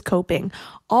always coping,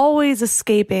 always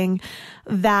escaping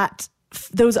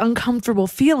those uncomfortable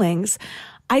feelings,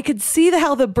 I could see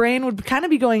how the brain would kind of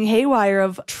be going haywire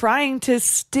of trying to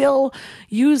still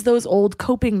use those old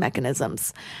coping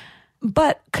mechanisms.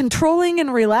 But controlling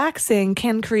and relaxing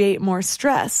can create more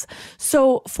stress.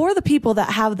 So for the people that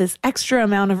have this extra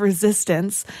amount of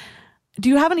resistance, do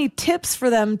you have any tips for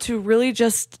them to really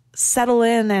just settle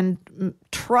in and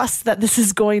trust that this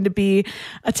is going to be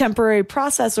a temporary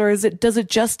process, or does it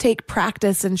just take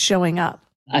practice and showing up?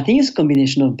 I think it's a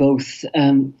combination of both.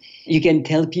 You can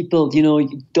tell people,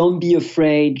 don't be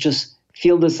afraid, just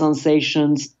feel the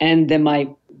sensations, and they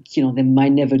might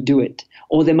never do it.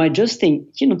 Or they might just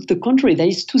think, to the contrary, that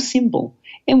is too simple.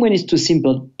 And when it's too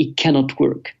simple, it cannot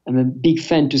work. I'm a big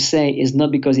fan to say it's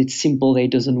not because it's simple that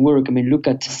it doesn't work. I mean, look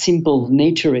at simple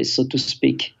nature is, so to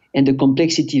speak, and the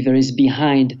complexity there is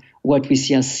behind what we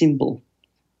see as simple.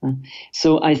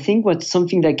 So I think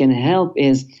something that can help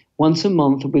is once a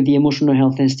month with the Emotional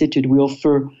Health Institute, we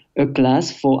offer a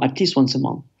class for at least once a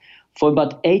month for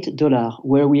about $8,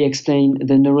 where we explain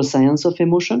the neuroscience of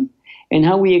emotion and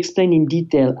how we explain in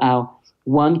detail how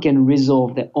one can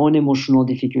resolve their own emotional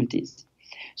difficulties.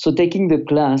 So taking the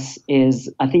class is,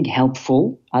 I think,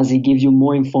 helpful as it gives you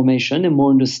more information and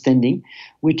more understanding,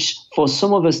 which for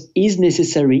some of us is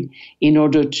necessary in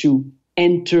order to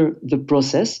enter the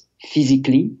process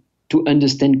physically, to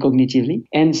understand cognitively.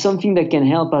 And something that can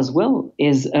help as well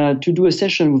is to do a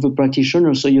session with a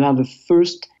practitioner. So you have a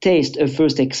first taste, a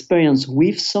first experience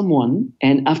with someone.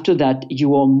 And after that,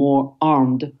 you are more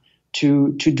armed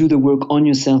to do the work on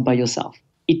yourself by yourself.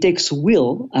 It takes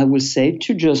will, I would say,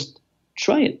 to just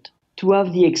try it, to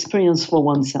have the experience for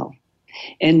oneself.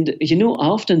 And, I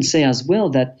often say as well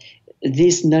that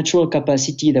this natural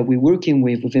capacity that we're working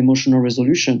with emotional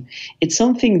resolution, it's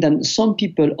something that some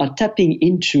people are tapping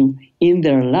into in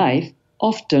their life,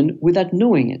 often without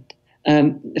knowing it.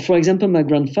 For example, my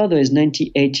grandfather is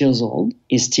 98 years old,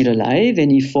 he's still alive,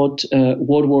 and he fought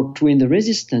World War II in the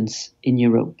resistance in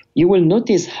Europe. You will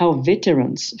notice how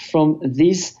veterans from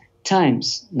these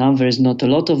times, now there is not a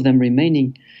lot of them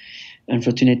remaining,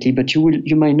 unfortunately, but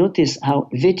you might notice how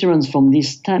veterans from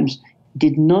these times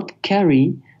did not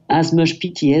carry as much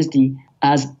PTSD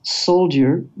as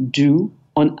soldiers do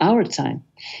on our time.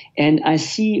 And I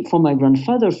see for my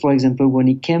grandfather, for example, when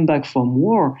he came back from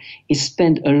war, he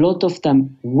spent a lot of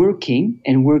time working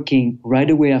right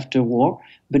away after war,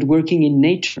 but working in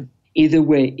nature, either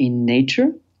way in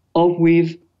nature or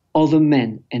with other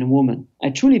men and women. I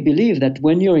truly believe that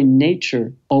when you're in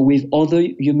nature or with other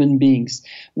human beings,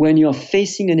 when you're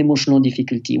facing an emotional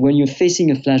difficulty, when you're facing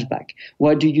a flashback,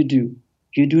 what do? You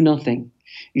do nothing.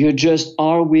 You just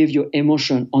are with your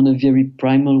emotion on a very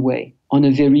primal way, on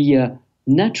a very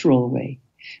natural way.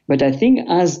 But I think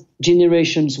as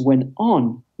generations went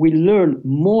on, we learn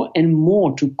more and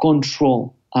more to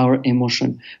control our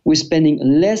emotion. We're spending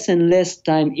less and less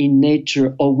time in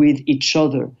nature or with each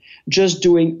other, just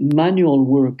doing manual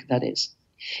work, that is.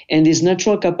 And this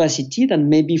natural capacity that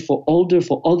maybe for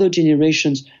other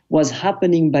generations was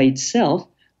happening by itself,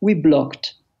 we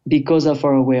blocked because of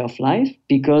our way of life,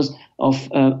 because of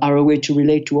our way to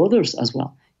relate to others as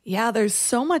well. Yeah, there's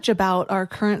so much about our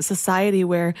current society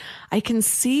where I can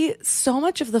see so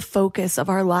much of the focus of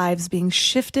our lives being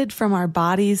shifted from our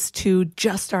bodies to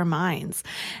just our minds.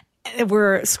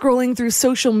 We're scrolling through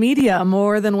social media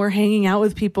more than we're hanging out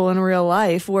with people in real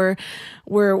life. We're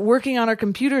working on our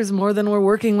computers more than we're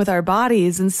working with our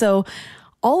bodies. And so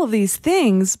all of these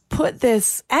things put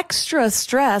this extra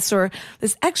stress or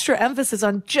this extra emphasis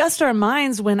on just our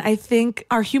minds, when I think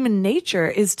our human nature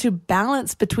is to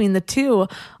balance between the two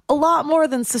a lot more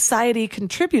than society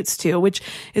contributes to, which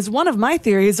is one of my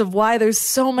theories of why there's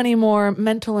so many more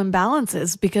mental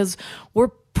imbalances, because we're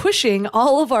pushing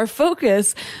all of our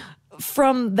focus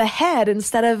from the head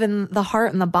instead of in the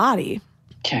heart and the body.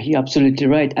 Yeah, you're absolutely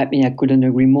right. I mean, I couldn't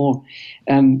agree more.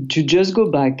 To just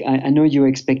go back, I know you're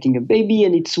expecting a baby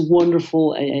and it's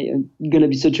wonderful. You're going to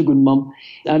be such a good mom.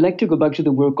 I'd like to go back to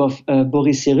the work of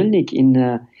Boris Cyrulnik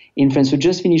in France, who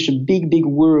just finished a big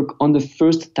work on the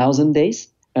first 1,000 days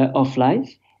of life.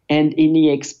 And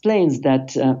he explains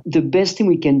that the best thing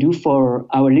we can do for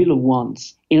our little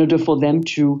ones in order for them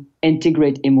to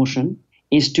integrate emotion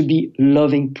is to be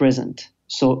loving present.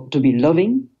 So to be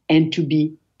loving and to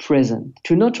be present,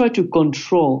 to not try to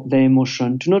control their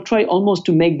emotion, to not try almost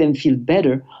to make them feel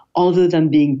better, other than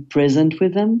being present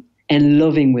with them and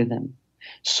loving with them,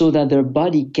 so that their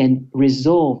body can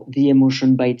resolve the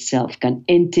emotion by itself, can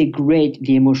integrate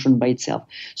the emotion by itself,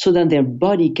 so that their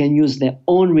body can use their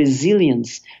own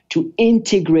resilience to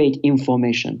integrate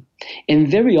information. And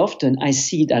very often I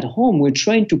see it at home, we're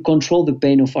trying to control the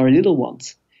pain of our little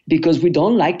ones because we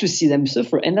don't like to see them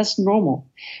suffer, and that's normal.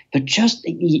 But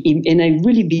and I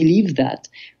really believe that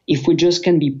if we just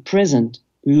can be present,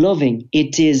 loving,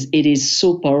 it is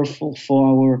so powerful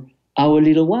for our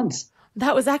little ones.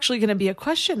 That was actually going to be a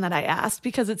question that I asked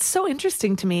because it's so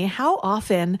interesting to me how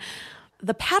often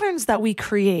the patterns that we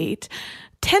create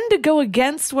tend to go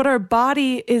against what our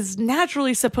body is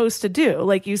naturally supposed to do.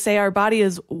 Like you say, our body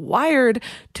is wired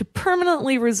to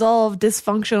permanently resolve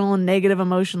dysfunctional and negative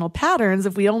emotional patterns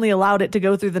if we only allowed it to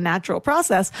go through the natural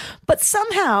process. But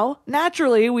somehow,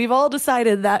 naturally, we've all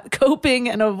decided that coping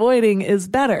and avoiding is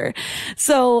better.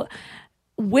 So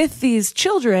with these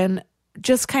children,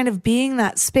 just kind of being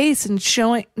that space and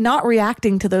showing, not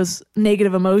reacting to those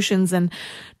negative emotions and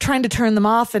trying to turn them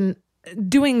off, and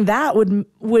doing that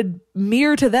would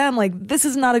mirror to them like, this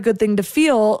is not a good thing to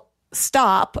feel,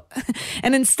 stop.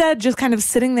 And instead just kind of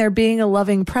sitting there being a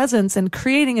loving presence and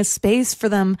creating a space for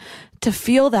them to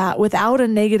feel that without a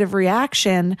negative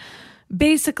reaction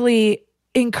basically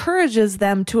encourages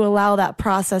them to allow that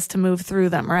process to move through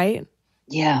them, right?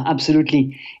 Yeah,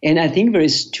 absolutely. And I think there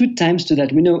is two times to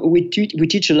that. We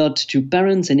teach a lot to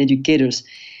parents and educators.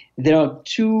 There are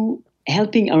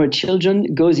helping our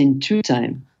children goes in two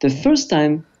times. The first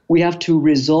time, we have to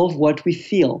resolve what we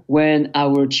feel when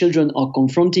our children are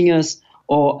confronting us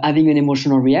or having an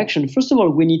emotional reaction. First of all,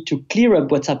 we need to clear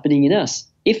up what's happening in us.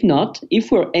 If not,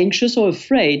 if we're anxious or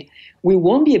afraid, we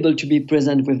won't be able to be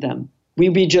present with them.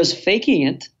 We'll be just faking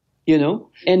it,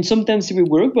 and sometimes it will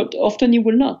work, but often it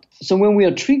will not. So when we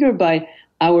are triggered by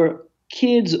our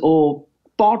kids or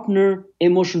partner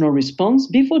emotional response,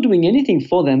 before doing anything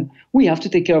for them, we have to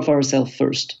take care of ourselves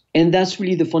first. And that's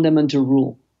really the fundamental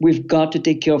rule. We've got to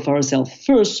take care of ourselves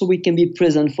first so we can be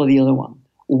present for the other one.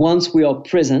 Once we are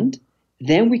present,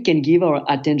 then we can give our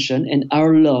attention and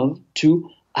our love to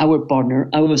our partner,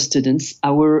 our students,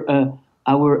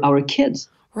 our kids.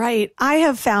 Right. I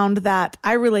have found that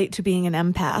I relate to being an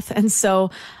empath. And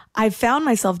so I've found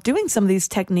myself doing some of these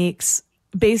techniques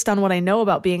based on what I know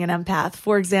about being an empath.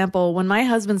 For example, when my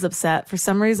husband's upset, for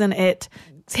some reason it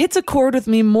hits a chord with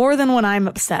me more than when I'm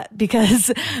upset,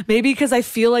 because I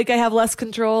feel like I have less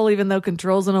control, even though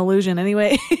control's an illusion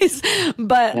anyways.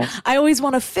 But yes. I always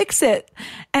want to fix it.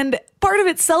 And part of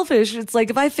it's selfish. It's like,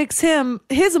 if I fix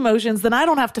his emotions, then I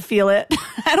don't have to feel it.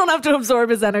 I don't have to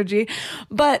absorb his energy.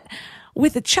 But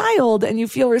with a child, and you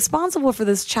feel responsible for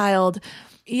this child,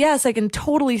 yes, I can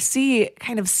totally see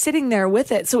kind of sitting there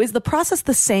with it. So is the process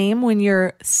the same when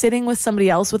you're sitting with somebody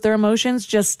else with their emotions,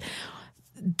 just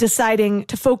deciding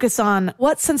to focus on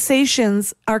what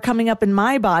sensations are coming up in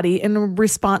my body in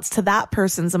response to that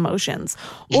person's emotions?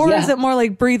 Or is it more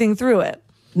like breathing through it?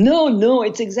 No,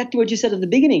 it's exactly what you said at the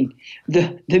beginning.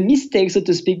 The mistake, so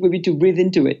to speak, would be to breathe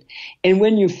into it. And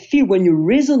when you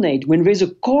resonate, when there's a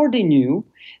chord in you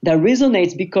that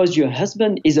resonates because your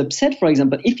husband is upset, for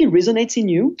example, if it resonates in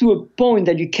you to a point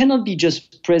that you cannot be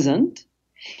just present,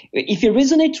 if it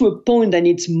resonates to a point that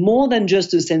it's more than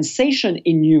just a sensation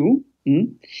in you,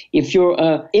 if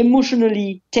you're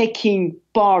emotionally taking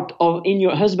part in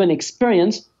your husband's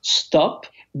experience, stop,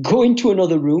 go into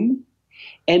another room,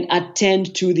 and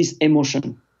attend to this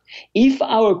emotion. If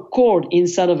our chord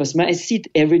inside of us, I see it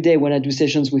every day when I do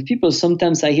sessions with people,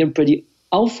 sometimes I hear pretty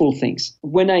awful things.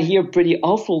 When I hear pretty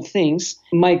awful things,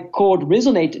 my chord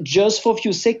resonates just for a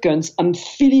few seconds. I'm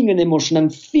feeling an emotion, I'm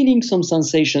feeling some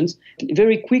sensations.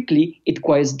 Very quickly, it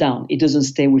quiets down. It doesn't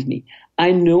stay with me.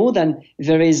 I know that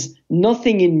there is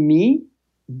nothing in me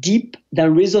deep that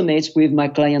resonates with my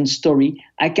client's story.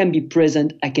 I can be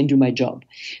present, I can do my job.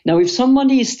 Now, if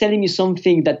somebody is telling me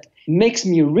something that makes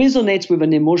me resonate with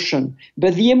an emotion,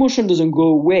 but the emotion doesn't go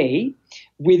away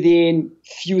within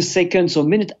few seconds or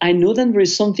minutes, I know that there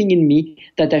is something in me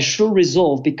that I should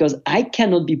resolve because I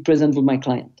cannot be present with my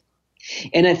client.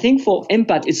 And I think for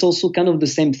empath, it's also kind of the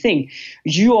same thing.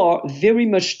 You are very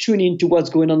much tuned into what's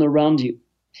going on around you.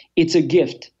 It's a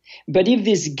gift. But if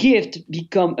this gift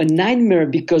become a nightmare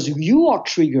because you are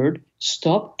triggered,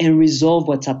 stop and resolve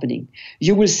what's happening.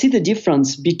 You will see the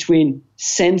difference between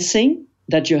sensing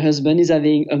that your husband is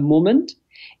having a moment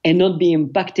and not being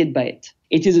impacted by it.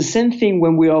 It is the same thing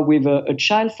when we are with a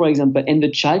child, for example, and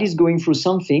the child is going through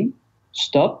something.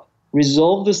 Stop,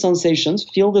 resolve the sensations,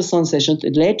 feel the sensations,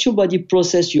 let your body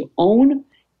process your own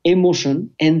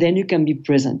emotion, and then you can be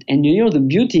present. And the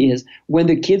beauty is when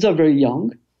the kids are very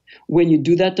young, when you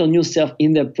do that on yourself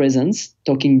in their presence,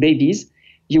 talking babies,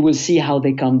 you will see how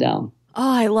they calm down. Oh,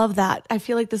 I love that. I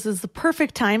feel like this is the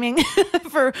perfect timing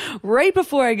for right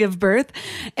before I give birth.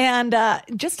 And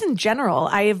just in general,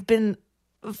 I have been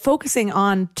focusing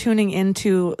on tuning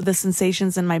into the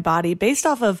sensations in my body based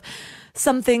off of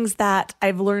some things that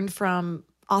I've learned from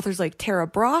authors like Tara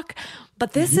Brach.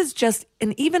 But this is just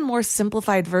an even more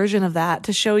simplified version of that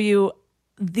to show you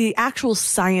the actual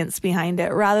science behind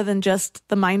it rather than just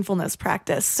the mindfulness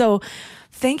practice. So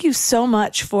thank you so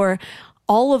much for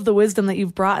all of the wisdom that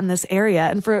you've brought in this area.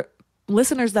 And for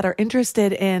listeners that are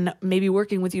interested in maybe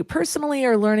working with you personally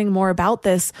or learning more about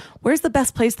this, where's the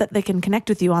best place that they can connect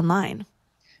with you online?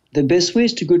 The best way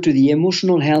is to go to the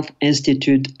Emotional Health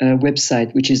Institute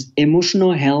website, which is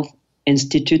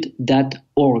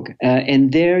emotionalhealthinstitute.org.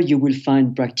 And there you will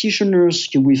find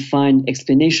practitioners, you will find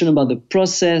explanation about the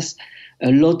process,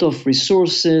 a lot of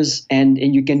resources, and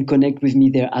you can connect with me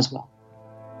there as well.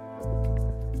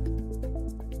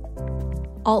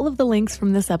 All of the links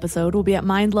from this episode will be at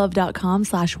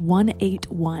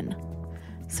mindlove.com/181.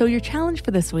 So your challenge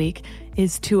for this week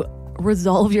is to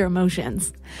resolve your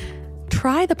emotions.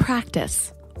 Try the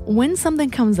practice. When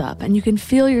something comes up and you can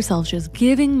feel yourself just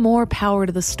giving more power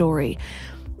to the story,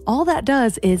 all that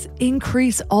does is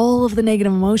increase all of the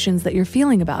negative emotions that you're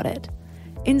feeling about it.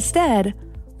 Instead,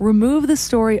 remove the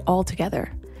story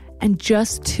altogether and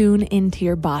just tune into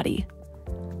your body.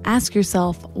 Ask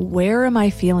yourself, where am I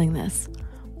feeling this?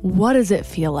 What does it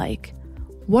feel like?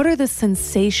 What are the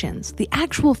sensations, the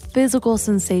actual physical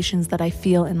sensations that I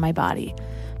feel in my body?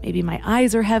 Maybe my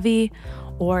eyes are heavy,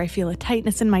 or I feel a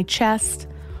tightness in my chest,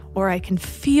 or I can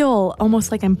feel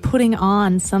almost like I'm putting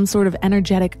on some sort of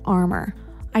energetic armor.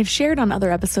 I've shared on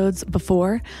other episodes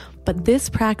before, but this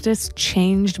practice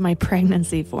changed my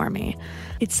pregnancy for me.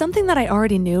 It's something that I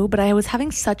already knew, but I was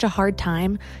having such a hard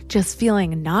time just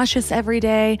feeling nauseous every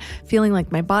day, feeling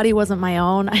like my body wasn't my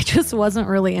own. I just wasn't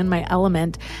really in my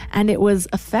element, and it was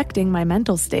affecting my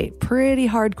mental state pretty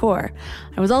hardcore.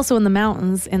 I was also in the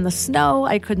mountains, in the snow.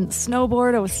 I couldn't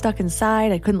snowboard. I was stuck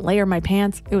inside. I couldn't layer my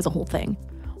pants. It was a whole thing.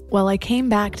 Well, I came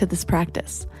back to this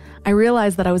practice. I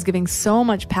realized that I was giving so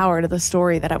much power to the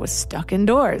story that I was stuck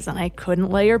indoors and I couldn't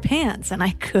layer pants and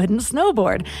I couldn't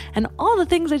snowboard and all the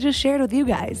things I just shared with you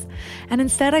guys. And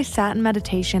instead I sat in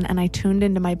meditation and I tuned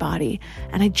into my body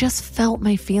and I just felt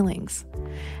my feelings.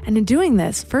 And in doing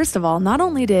this, first of all, not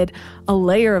only did a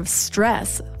layer of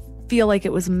stress feel like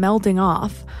it was melting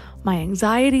off, my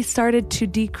anxiety started to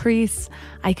decrease.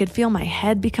 I could feel my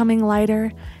head becoming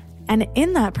lighter. And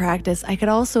in that practice, I could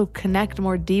also connect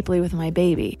more deeply with my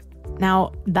baby.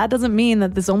 Now, that doesn't mean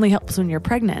that this only helps when you're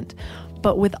pregnant,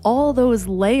 but with all those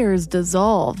layers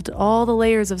dissolved, all the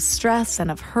layers of stress and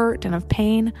of hurt and of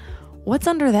pain, what's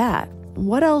under that?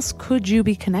 What else could you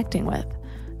be connecting with?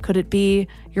 Could it be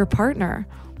your partner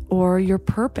or your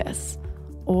purpose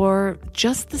or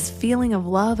just this feeling of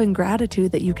love and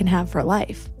gratitude that you can have for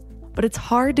life? But it's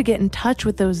hard to get in touch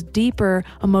with those deeper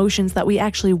emotions that we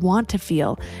actually want to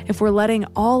feel if we're letting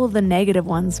all of the negative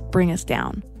ones bring us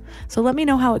down. So let me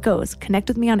know how it goes. Connect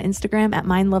with me on Instagram at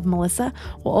mindlovemelissa.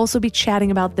 We'll also be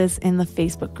chatting about this in the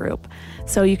Facebook group.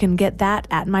 So you can get that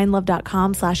at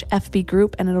mindlove.com/FB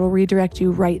group and it'll redirect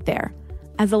you right there.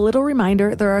 As a little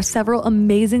reminder, there are several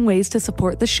amazing ways to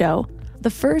support the show. The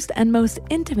first and most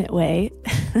intimate way,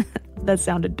 that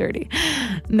sounded dirty.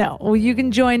 No, well, you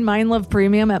can join MindLove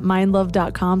Premium at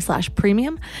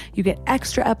mindlove.com/premium. You get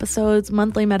extra episodes,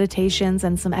 monthly meditations,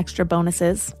 and some extra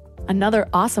bonuses. Another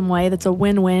awesome way that's a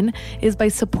win-win is by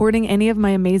supporting any of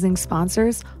my amazing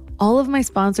sponsors. All of my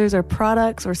sponsors are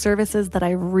products or services that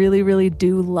I really, really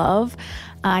do love.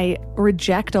 I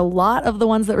reject a lot of the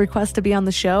ones that request to be on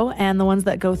the show, and the ones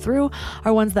that go through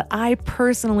are ones that I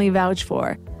personally vouch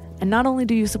for. And not only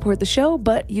do you support the show,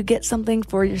 but you get something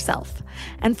for yourself.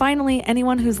 And finally,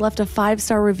 anyone who's left a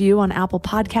 5-star review on Apple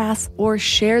Podcasts or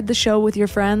shared the show with your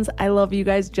friends, I love you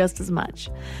guys just as much.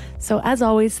 So as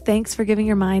always, thanks for giving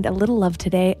your mind a little love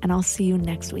today, and I'll see you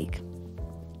next week.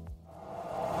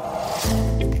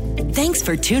 Thanks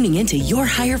for tuning into Your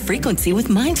Higher Frequency with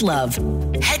Mind Love.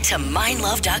 Head to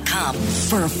mindlove.com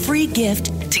for a free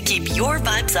gift to keep your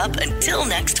vibes up until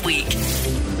next week.